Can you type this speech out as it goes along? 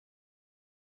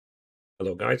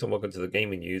Hello guys and welcome to the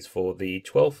gaming news for the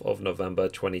 12th of November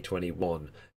 2021.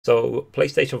 So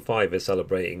PlayStation 5 is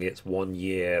celebrating its 1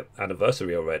 year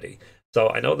anniversary already. So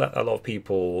I know that a lot of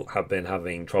people have been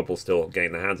having trouble still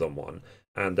getting their hands on one,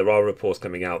 and there are reports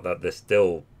coming out that there's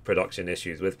still production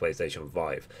issues with PlayStation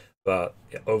 5. But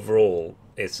overall,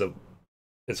 it's a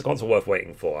console worth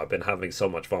waiting for. I've been having so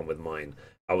much fun with mine.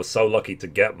 I was so lucky to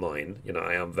get mine.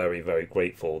 I am very, very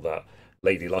grateful that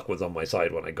Lady Luck was on my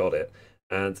side when I got it.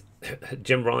 And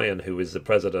Jim Ryan, who is the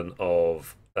president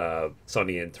of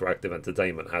Sony Interactive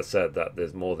Entertainment, has said that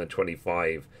there's more than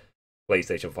 25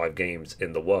 PlayStation 5 games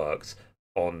in the works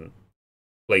on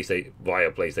PlayStation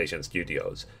via PlayStation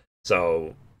Studios.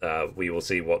 So we will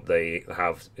see what they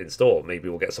have in store. Maybe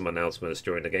we'll get some announcements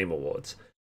during the Game Awards.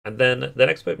 And then the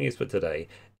next bit of news for today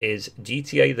is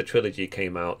GTA the Trilogy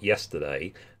came out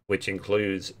yesterday, which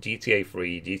includes GTA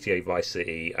 3, GTA Vice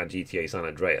City, and GTA San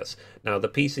Andreas. Now, the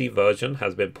PC version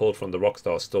has been pulled from the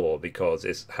Rockstar Store because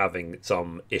it's having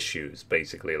some issues,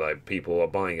 basically. Like, people are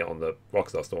buying it on the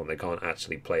Rockstar Store and they can't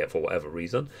actually play it for whatever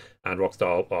reason, and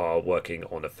Rockstar are working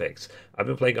on a fix. I've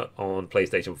been playing it on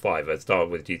PlayStation 5. I started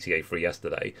with GTA 3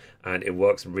 yesterday, and it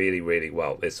works really, really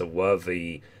well. It's a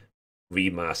worthy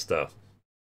remaster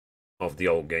of the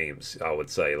old games, I would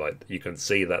say. Like, you can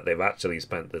see that they've actually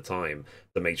spent the time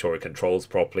to make sure it controls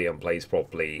properly and plays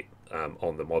properly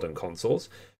on the modern consoles.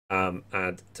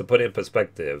 And to put it in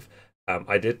perspective,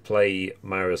 I did play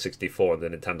Mario 64 on the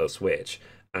Nintendo Switch,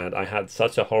 and I had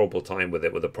such a horrible time with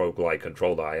it with the Pro Glide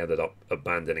controller, I ended up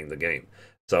abandoning the game.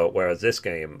 So, whereas this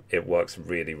game, it works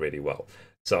really, really well.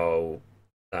 So,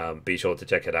 be sure to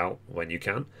check it out when you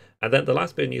can. And then the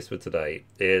last bit of news for today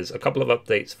is a couple of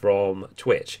updates from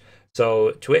Twitch.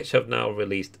 So Twitch have now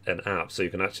released an app so you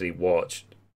can actually watch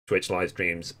Twitch live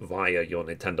streams via your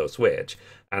Nintendo Switch.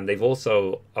 And they've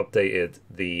also updated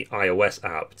the iOS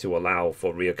app to allow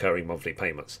for reoccurring monthly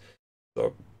payments.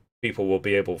 So people will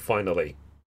be able finally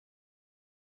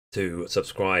to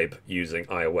subscribe using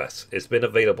iOS. It's been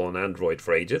available on Android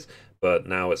for ages, but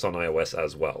now it's on iOS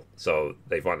as well. So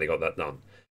they finally got that done.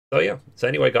 So yeah, so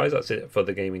anyway guys, that's it for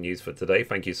the gaming news for today.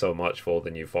 Thank you so much for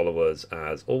the new followers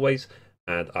as always,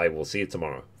 and I will see you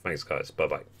tomorrow. Thanks guys, bye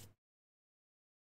bye.